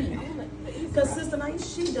 I hear you. Because Sister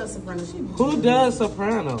Naisha, she does soprano. Who does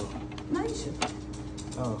soprano? Naisha.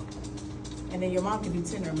 Oh. And then your mom can do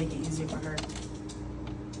tenor and make it easier for her.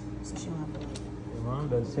 So she don't have to like. Your mom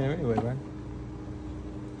does tenor anyway, right?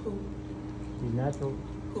 Who? She's natural.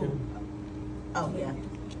 Who? Oh, yeah.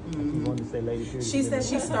 You wanted to say Lady Fury. She said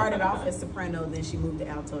she started off as soprano, then she moved to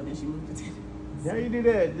alto, then she moved to tenor. How you do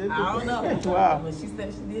that? I don't know. Wow. But she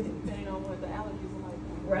said she did it. Depending on what the allergies are like.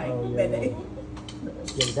 Right. Oh, yeah.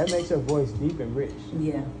 Yeah, that makes her voice deep and rich.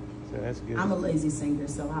 Yeah. So that's good. I'm a lazy singer,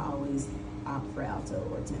 so I always opt for alto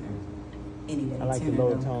or tenor. Any day. I like the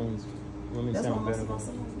lower tones. Women sound better. That's why most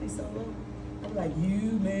of my songs be so low. I'm like,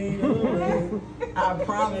 you made a way. I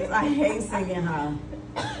promise. I hate singing high.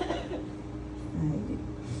 I hate it.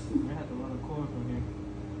 I have to run a cord from here.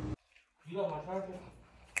 You got my charger?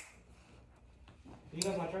 You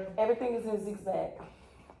got my charger? Everything is in zigzag.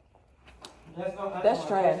 That's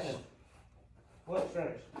trash. What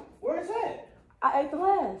trash? Where is that? I ate the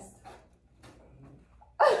last.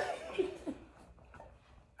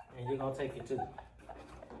 And you're gonna take it to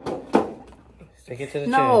take it to the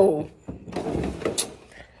No. chair.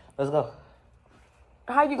 Let's go.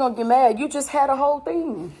 How you gonna get mad? You just had a whole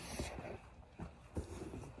thing.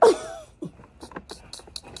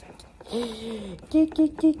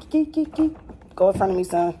 Go in front of me,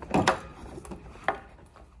 son.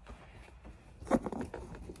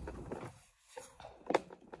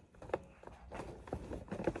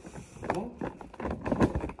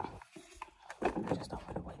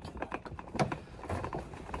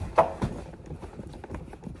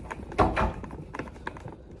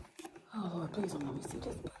 Please don't let me see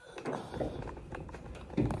this.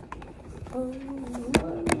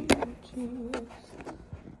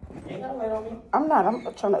 I'm not.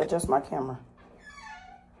 I'm trying to adjust my camera.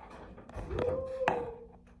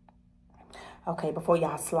 Okay, before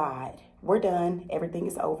y'all slide, we're done. Everything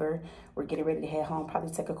is over. We're getting ready to head home.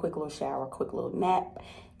 Probably take a quick little shower, quick little nap.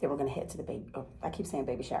 Then we're going to head to the baby. Oh, I keep saying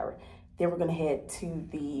baby shower. Then we're going to head to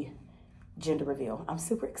the gender reveal. I'm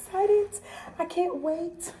super excited. I can't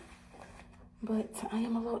wait. But I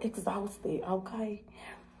am a little exhausted, okay?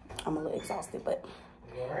 I'm a little exhausted, but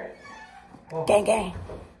Gang, gang.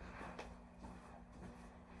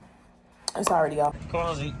 It's already off. Come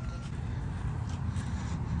on, Zeke.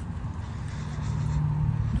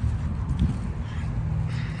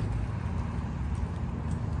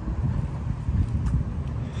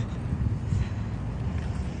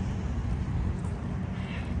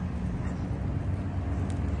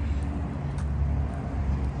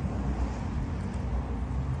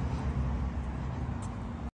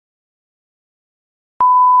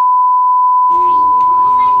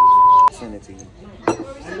 Send it to you.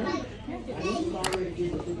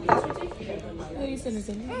 Who you sending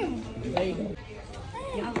to me? There you go.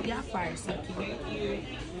 Y'all fire something.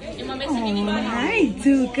 Am I missing anybody? Hi,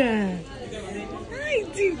 Duka. Hi,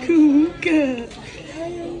 Duka.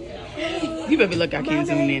 You better look, I can't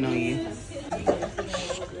zoom in on you.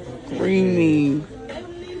 Creamy.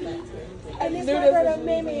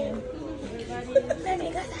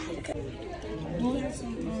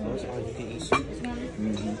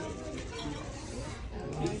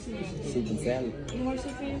 Soup and salad. You want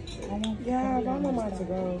soup? Yeah, I don't know about to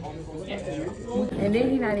go. And then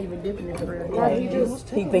he not even dipping in the real. Right,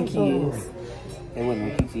 he think he is. It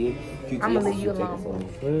wasn't on QTX. I'm gonna leave you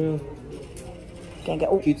alone. Can't get.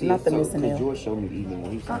 Oh, not the missing nail. George showed me eating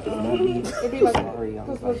when he was sorry.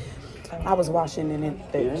 I was washing and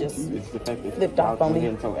it just It's the fact that flipped off on me.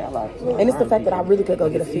 and And it's the fact that I really could go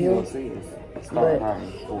get a feel. But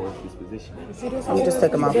for his position. I'm just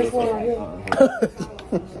taking my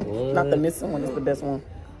not the missing one, it's the best one.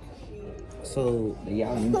 So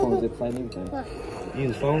y'all uniforms look like everything.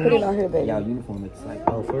 Uniform? Put it on here, baby. Y'all uniform looks like.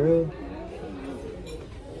 Oh, for real?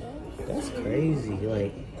 That's crazy.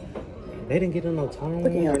 Like, they didn't get in no time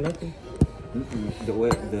or nothing.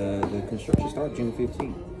 The construction starts June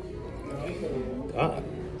 15th. God.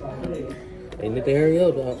 They need to hurry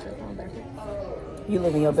up, dog. You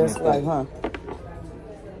living your best life, huh?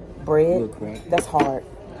 Bread? That's hard.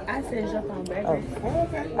 I said jump on, baby. Oh.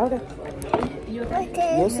 Okay. You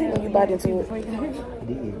okay? You'll see when you bite into it.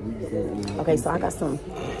 Okay, so I got some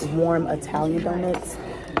warm Italian donuts,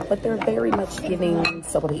 but they're very much giving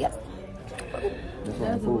somebody else. That's what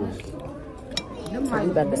I'm for. Them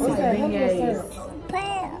might better see beignets.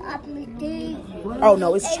 Oh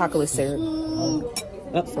no, it's chocolate syrup.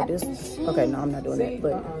 So this, okay, no, I'm not doing that,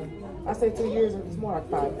 but I say 2 years, it's more like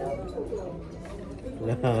 5 now.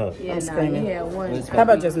 Yeah, I'm nah, screaming. you had one. How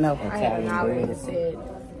about just no? I had not already said.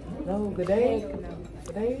 No, good day.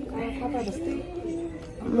 Good day. How about the stick?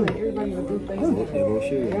 Everybody will do things.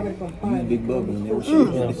 You big bubble and they were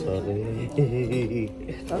shooting.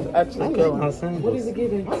 That's actually cool. What is it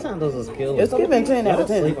giving? My sandals was killer. It's giving 10 out of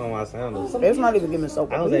 10. Sleep on my sandals. It's not even giving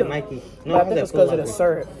soap. I was at Nike. No, But I think it's because of the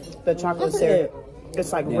syrup, the chocolate syrup.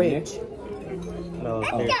 It's like rich. No,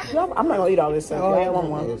 I'm not gonna eat all this stuff. I want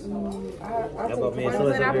one. How about me and I'll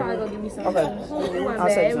Celest'e? probably go give me some. Okay. It wasn't I'll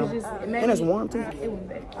bad. say It was some. just. And it's warm too. It wasn't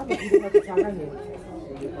bad. It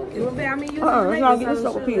wasn't bad. I mean, you Let's not get this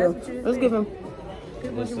up with Peter. Let's give him.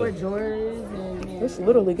 People should wear Jordans and It's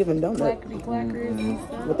literally giving donut clackers and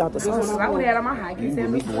stuff. without the sauce. I would have had on my high. You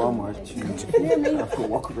can meet in Walmart. I could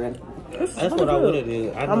walk around. That's what I would have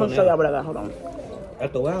did. I'm gonna show y'all what I got. Hold on.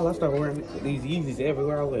 After a while, I started wearing these Yeezys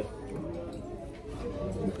everywhere I went.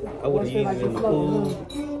 I would have Yeezys in the pool.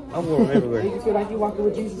 I wore them everywhere. You feel like you walking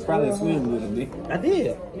with Jesus? Probably swim a little bit. I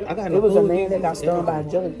did. I got in the It was a pool. man that got stung by a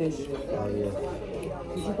jellyfish. Oh, yeah.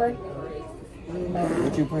 Did you pray?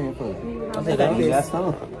 What you praying for? I said that You got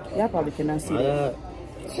some? Y'all probably cannot see that.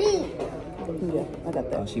 Yeah, I got Oh,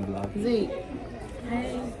 that. she blocked. Zeke.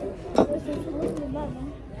 Hey.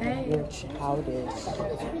 Hey. You're childish.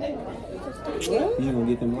 You gonna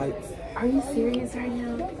get them lights? Are you serious right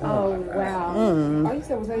now? Oh, wow. Oh, you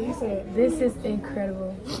said, was that you said? This is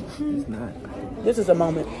incredible. It's not. This is a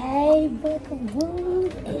moment. Hey, Buckaroo.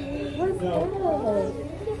 What's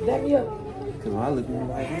up? That me up. Cause when I look at him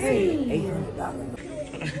like, I said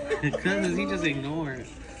 $800. Because he just ignored.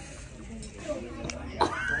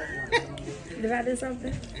 Did I do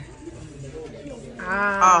something?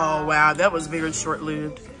 Oh wow, that was very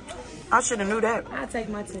short-lived. I should have knew that. I'll take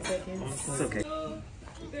my 10 seconds. It's okay.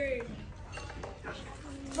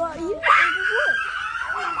 But you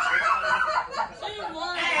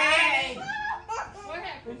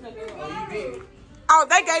Oh,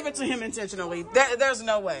 they gave it to him intentionally. There's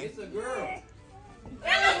no way. It's a girl.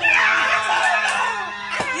 Yeah,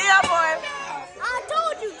 boy. I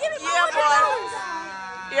told you, give me my Yeah, boy.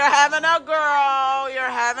 $100. You're having a girl. You're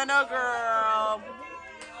having a girl.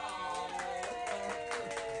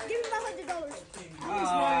 Give me my $100.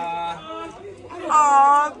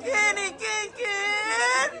 Aw, Kenny,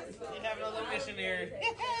 Ken. You having a little missionary.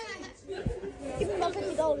 Give me my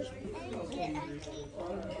 $50.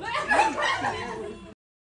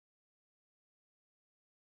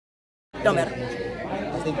 Don't matter.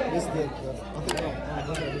 I think this did.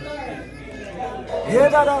 Here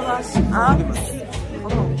got all us.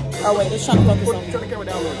 Oh wait, it's trying to focus on me. Turn the camera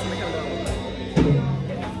down a little. Turn the camera down a little.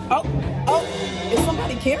 Oh, is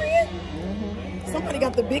somebody carrying? Somebody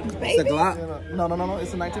got the big baby. It's a Glock. No.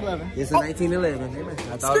 It's a 1911. It's a 1911.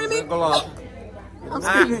 I thought Screaming. it was a Glock. I'm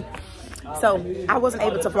screaming. So I wasn't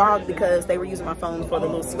able to vlog because they were using my phone for the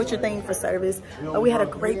little switcher thing for service. But we had a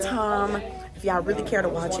great time. If y'all really care to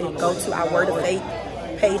watch it, go to our Word of Faith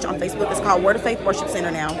page on Facebook. It's called Word of Faith Worship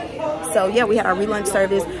Center now. So yeah, we had our relunch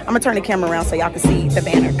service. I'm gonna turn the camera around so y'all can see the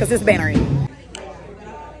banner because it's bannering.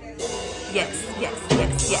 Yes.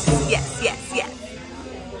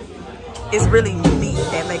 It's really me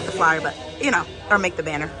that make the flyer, but you know, or make the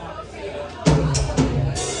banner.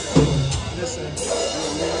 Listen,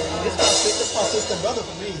 it's my sister brother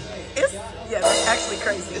for me. Yeah, that's actually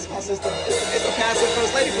crazy. It's my sister. It's the pastor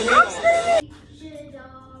first lady for me.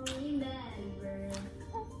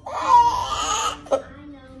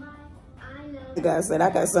 The guy said, I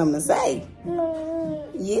got something to say.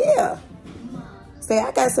 Yeah. Say,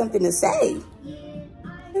 I got something to say.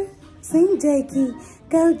 Sing, Jakey.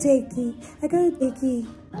 Go, Jakey. I go, Jakey.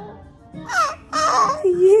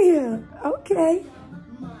 Yeah. Okay.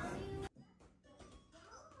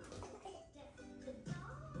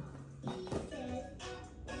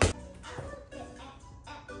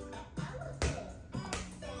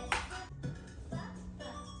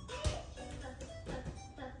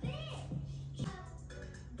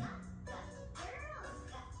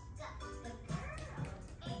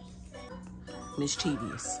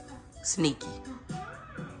 Mischievous, sneaky.